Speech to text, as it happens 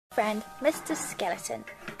Friend Mr. Skeleton,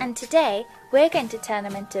 and today we're going to turn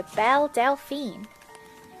him into Belle Delphine.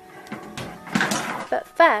 But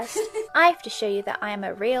first, I have to show you that I am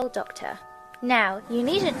a real doctor. Now, you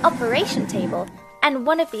need an operation table and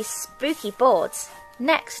one of these spooky boards.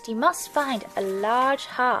 Next, you must find a large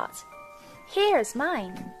heart. Here is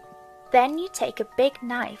mine. Then you take a big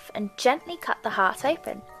knife and gently cut the heart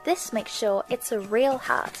open. This makes sure it's a real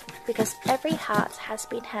heart because every heart has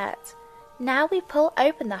been hurt. Now we pull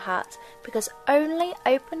open the heart because only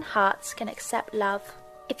open hearts can accept love.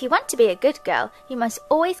 If you want to be a good girl, you must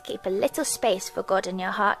always keep a little space for God in your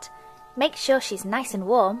heart. Make sure she's nice and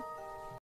warm.